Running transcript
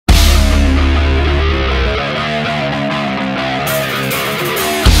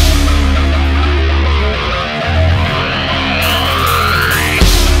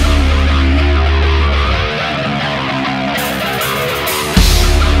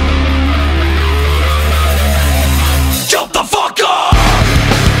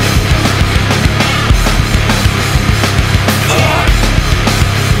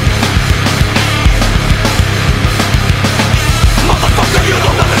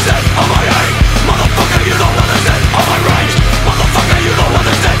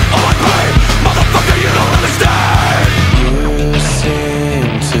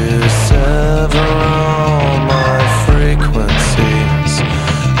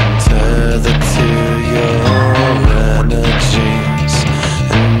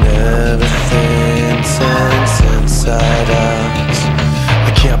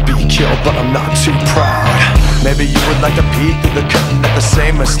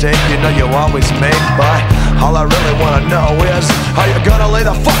same mistake you know you always make. But all I really wanna know is, are you gonna lay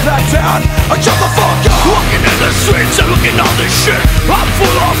the fuck back down or jump the fuck up? Walking in the streets and looking all this shit, I'm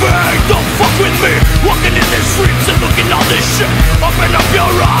full of hate, don't fuck with me. Walking in the streets and looking all this shit, open up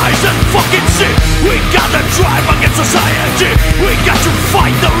your eyes and fucking see. We gotta drive against society, we got to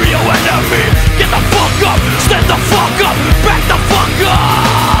fight the real enemy. Get the fuck up, stand the fuck up, back the fuck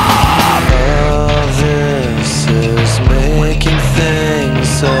up. All this is making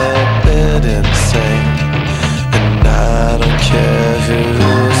things a bit insane, and I don't care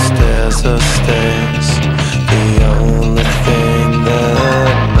who stares or stays. The only thing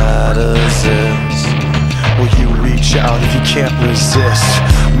that matters is, will you reach out if you can't resist?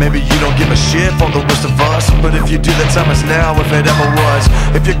 Maybe you don't give a shit for the rest of us, but if you do, the time is now if it ever was.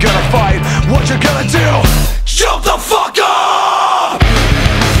 If you're gonna fight, what you gonna do? Jump the fuck up!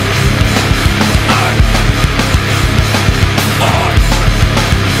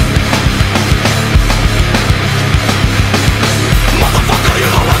 Motherfucker, you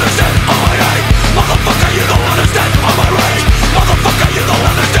don't understand all my hate. Motherfucker, you don't understand all my rage. Motherfucker, you don't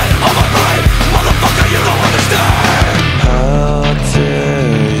understand all my rage. Motherfucker, you don't understand. how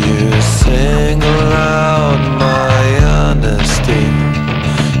dare you single out my honesty,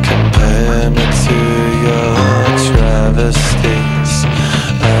 compare me to your travesties.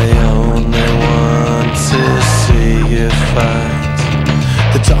 I only want to see you fight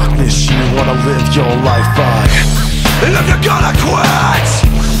The darkness you wanna live your life by. And if you're gonna quit,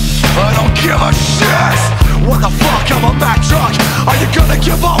 I don't give a shit. What the fuck, I'm a Mack truck. Are you gonna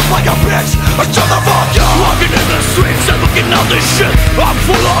give up like a bitch or shut the fuck up? Walking in the streets and looking all this shit, I'm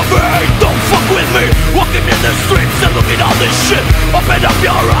full of hate, don't fuck with me. Walking in the streets and looking all this shit, open up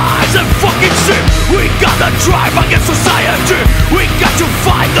your eyes and fucking see. We gotta drive against society, we got to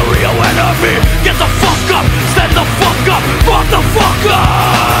fight the real enemy. Get the fuck up, stand the fuck up, motherfucker.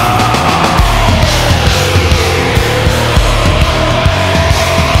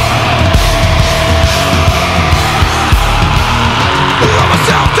 I'm a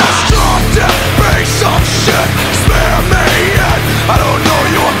self-destructive piece of shit. Spare me in, I don't know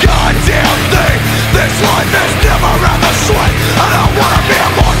you a goddamn thing. This life is never ever sweet. I don't wanna be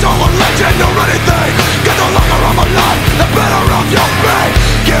immortal or legend or anything. Cause the longer I'm alive, the better off you'll be.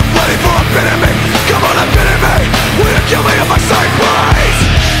 Get ready for a bit of me, come on a bit of me. Will you kill me if I say please?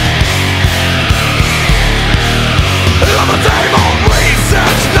 I'm a dame on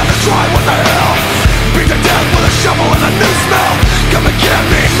reasons, not to try, what the hell. Beat to death with a shovel and a new smell. Come and get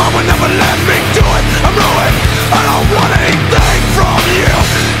me, mama never let me